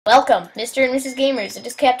Welcome, Mr. and Mrs. Gamers. It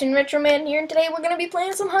is Captain Retroman here, and today we're going to be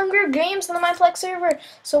playing some Hunger Games on the MyPlex server.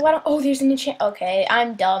 So why don't... Oh, there's an enchant... Okay,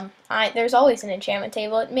 I'm dumb. There's always an enchantment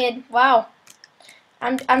table at mid. Wow.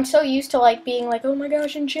 I'm so used to, like, being like, oh my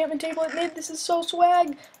gosh, enchantment table at mid, this is so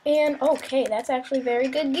swag. And, okay, that's actually very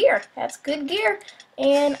good gear. That's good gear.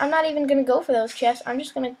 And I'm not even going to go for those chests. I'm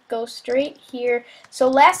just going to go straight here. So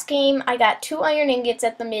last game, I got 2 iron ingots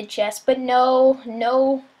at the mid chest, but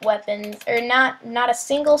no weapons, or not a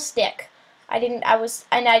single stick. I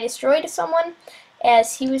destroyed someone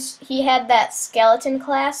as he had that skeleton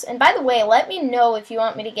class. And by the way, let me know if you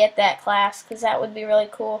want me to get that class, because that would be really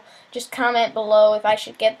cool. Just comment below if I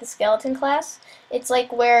should get the skeleton class. It's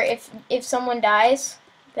like where if someone dies,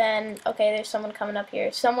 then, okay, there's someone coming up here.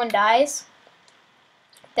 If someone dies,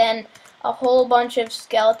 then a whole bunch of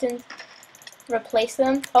skeletons replace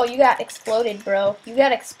them. Oh, you got exploded, bro. You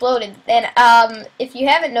got exploded. And if you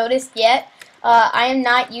haven't noticed yet, I am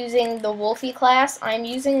not using the Wolfie class. I'm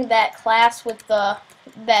using that class with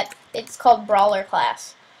it's called Brawler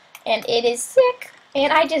class. And it is sick.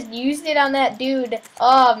 And I just used it on that dude.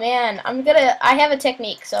 Oh man, I have a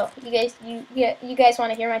technique. So you guys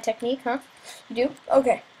want to hear my technique, huh? You do?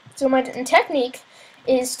 Okay. So my technique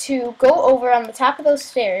is to go over on the top of those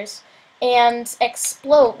stairs and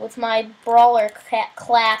explode with my Brawler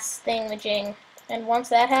class thingamajig. And once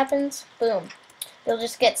that happens, boom. They'll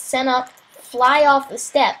just get sent up, fly off the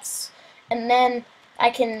steps, and then I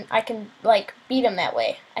can like beat them that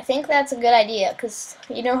way. I think that's a good idea, because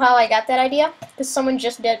you know how I got that idea? Because someone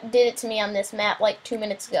just did it to me on this map like 2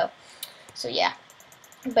 minutes ago. So yeah.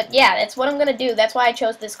 But yeah, that's what I'm going to do. That's why I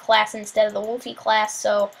chose this class instead of the Wolfie class.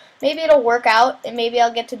 So maybe it'll work out, and maybe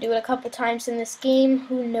I'll get to do it a couple times in this game.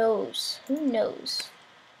 Who knows? Who knows?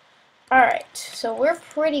 Alright, so we're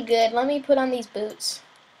pretty good. Let me put on these boots.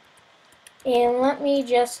 And let me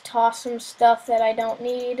just toss some stuff that I don't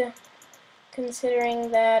need,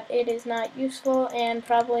 considering that it is not useful, and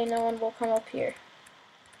probably no one will come up here.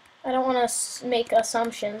 I don't want to make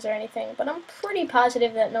assumptions or anything, but I'm pretty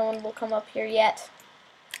positive that no one will come up here yet.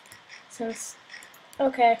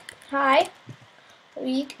 Okay, hi.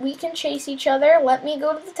 We can chase each other. Let me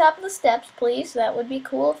go to the top of the steps, please. That would be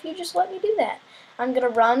cool if you just let me do that. I'm gonna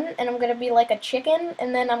run, and I'm gonna be like a chicken,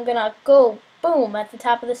 and then I'm gonna go boom at the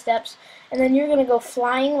top of the steps, and then you're gonna go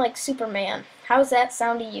flying like Superman. How's that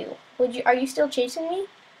sound to you? Are you still chasing me?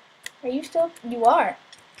 You are.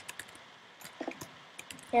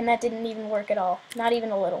 And that didn't even work at all. Not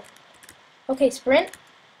even a little. Okay, sprint.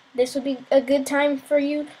 This would be a good time for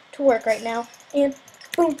you to work right now. And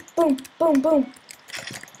boom, boom, boom, boom.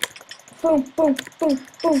 Boom, boom, boom,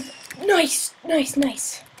 boom. Nice, nice,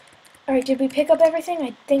 nice. Alright, did we pick up everything?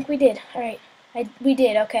 I think we did. Alright, we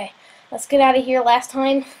did, okay. Let's get out of here. Last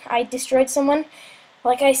time I destroyed someone.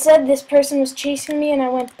 Like I said, this person was chasing me and I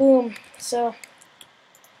went boom. So,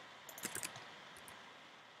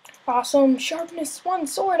 awesome. Sharpness 1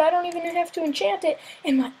 sword. I don't even have to enchant it.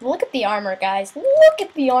 And look at the armor, guys. Look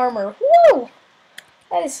at the armor. Whoa!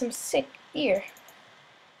 That is some sick gear.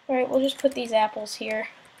 Alright, we'll just put these apples here,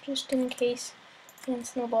 just in case. And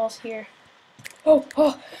snowballs here. Oh!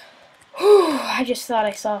 Whew, I just thought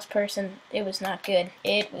I saw this person. It was not good.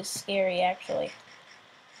 It was scary, actually.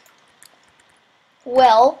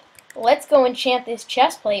 Well, let's go enchant this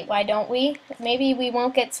chest plate, why don't we? Maybe we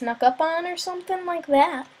won't get snuck up on or something like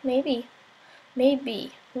that. Maybe.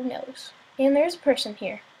 Maybe. Who knows? And there's a person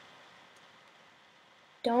here.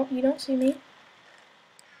 You don't see me?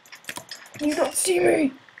 You don't see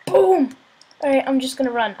me! Boom! Alright, I'm just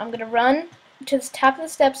gonna run. I'm gonna run to the top of the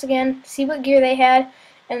steps again, see what gear they had,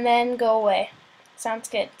 and then go away. Sounds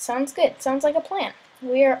good. Sounds good. Sounds like a plan.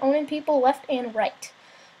 We are owning people left and right.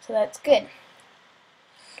 So that's good.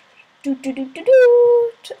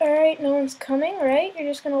 Alright, no one's coming, right? You're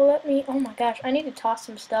just gonna let me... Oh my gosh, I need to toss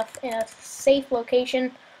some stuff in a safe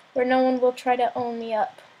location where no one will try to own me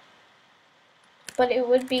up. But it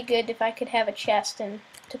would be good if I could have a chest and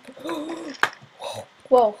to put...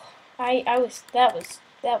 Whoa. That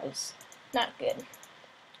was not good.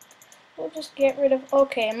 We'll just get rid of...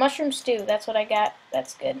 Okay, mushroom stew. That's what I got.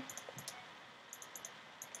 That's good.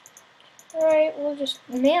 Alright, we'll just...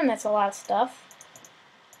 Man, that's a lot of stuff.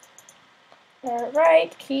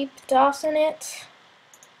 Alright, keep tossing it.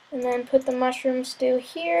 And then put the mushroom stew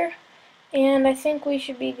here. And I think we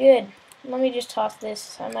should be good. Let me just toss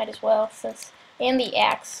this. I might as well, since... And the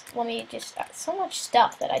axe. Let me just... So much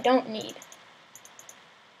stuff that I don't need.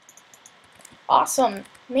 Awesome.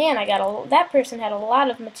 Man, that person had a lot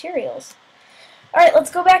of materials. Alright, let's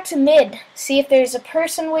go back to mid. See if there's a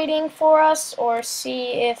person waiting for us, or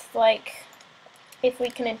see if, like, if we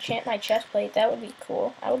can enchant my chest plate. That would be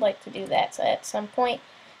cool. I would like to do that at some point.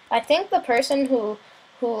 I think the person who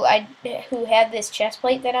had this chest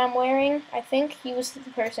plate that I'm wearing, I think he was the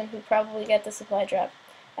person who probably got the supply drop.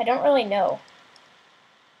 I don't really know.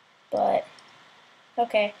 But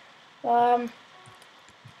okay.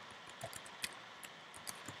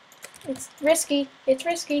 It's risky. It's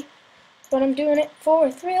risky. But I'm doing it for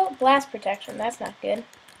a thrill. Blast protection. That's not good.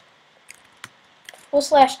 We'll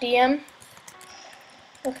slash DM.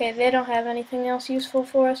 Okay, they don't have anything else useful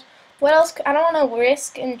for us. What else? I don't want to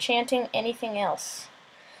risk enchanting anything else.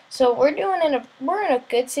 So we're in a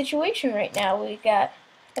good situation right now. We got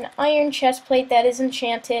an iron chest plate that is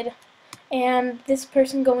enchanted, and this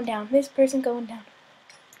person going down. This person going down.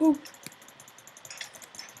 Ooh.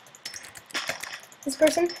 This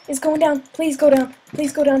person is going down. Please go down.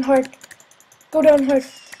 Please go down hard. Go down hard.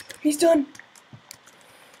 He's done.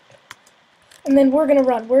 And then we're gonna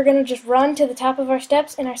run. We're gonna just run to the top of our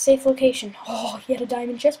steps in our safe location. Oh, he had a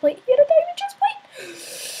diamond chest plate. He had a diamond chest plate.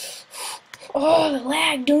 Oh, the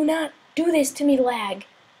lag. Do not do this to me, lag.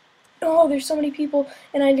 Oh, there's so many people,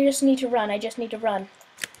 and I just need to run. I just need to run.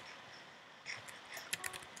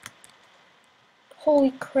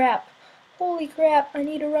 Holy crap. Holy crap. I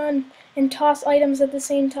need to run and toss items at the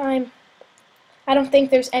same time. I don't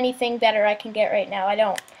think there's anything better I can get right now. I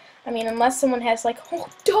don't. I mean, unless someone has, like, oh,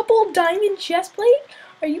 double diamond chest plate?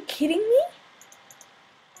 Are you kidding me?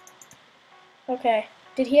 Okay.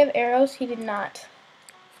 Did he have arrows? He did not.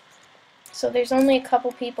 So there's only a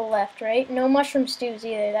couple people left, right? No mushroom stews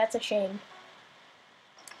either. That's a shame.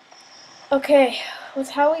 Okay.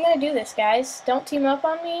 How are we going to do this, guys? Don't team up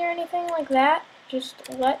on me or anything like that. Just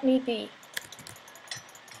let me be.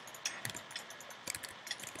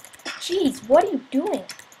 Jeez, what are you doing?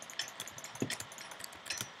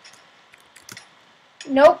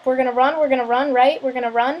 Nope, we're gonna run, right? We're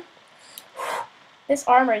gonna run. This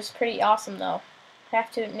armor is pretty awesome, though. I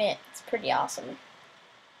have to admit, it's pretty awesome.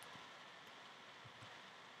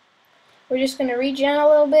 We're just gonna regen a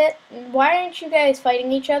little bit. Why aren't you guys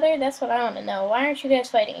fighting each other? That's what I want to know. Why aren't you guys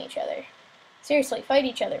fighting each other? Seriously, fight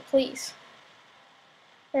each other, please.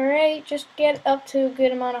 Alright, just get up to a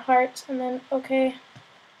good amount of hearts, and then, okay.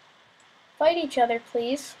 Fight each other,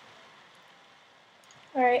 please.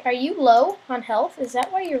 Alright, are you low on health? Is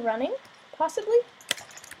that why you're running? Possibly?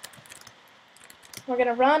 We're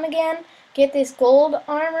gonna run again. Get this gold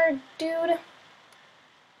armor, dude.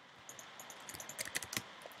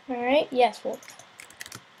 Alright, yes, well.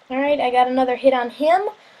 Alright, I got another hit on him.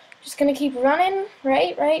 Just gonna keep running.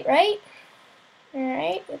 Right.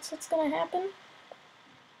 Alright, what's gonna happen?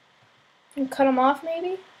 And cut him off,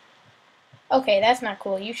 maybe? Okay, that's not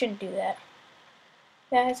cool. You shouldn't do that.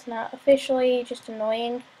 That's not officially, just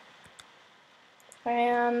annoying.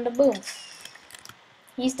 And boom.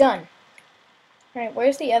 He's done. Alright,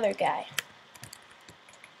 where's the other guy?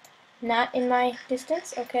 Not in my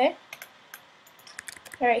distance? Okay.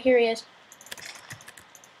 Alright, here he is.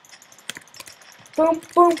 Boom,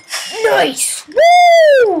 boom. Nice!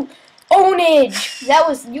 Woo! Ownage! That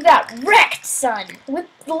was, you got wrecked, son.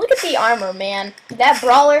 Look at the armor, man. That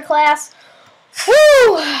brawler class.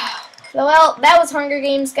 Woo! Well, that was Hunger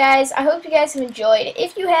Games, guys. I hope you guys have enjoyed.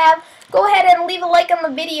 If you have, go ahead and leave a like on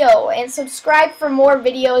the video and subscribe for more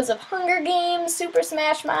videos of Hunger Games, Super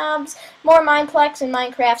Smash Mobs, more Mineplex and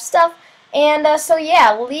Minecraft stuff. And so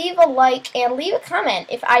yeah, leave a like and leave a comment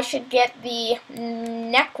if I should get the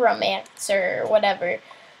Necromancer or whatever.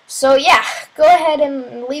 So yeah, go ahead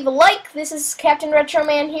and leave a like. This is Captain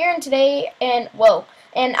Retroman here,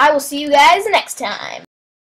 and I will see you guys next time.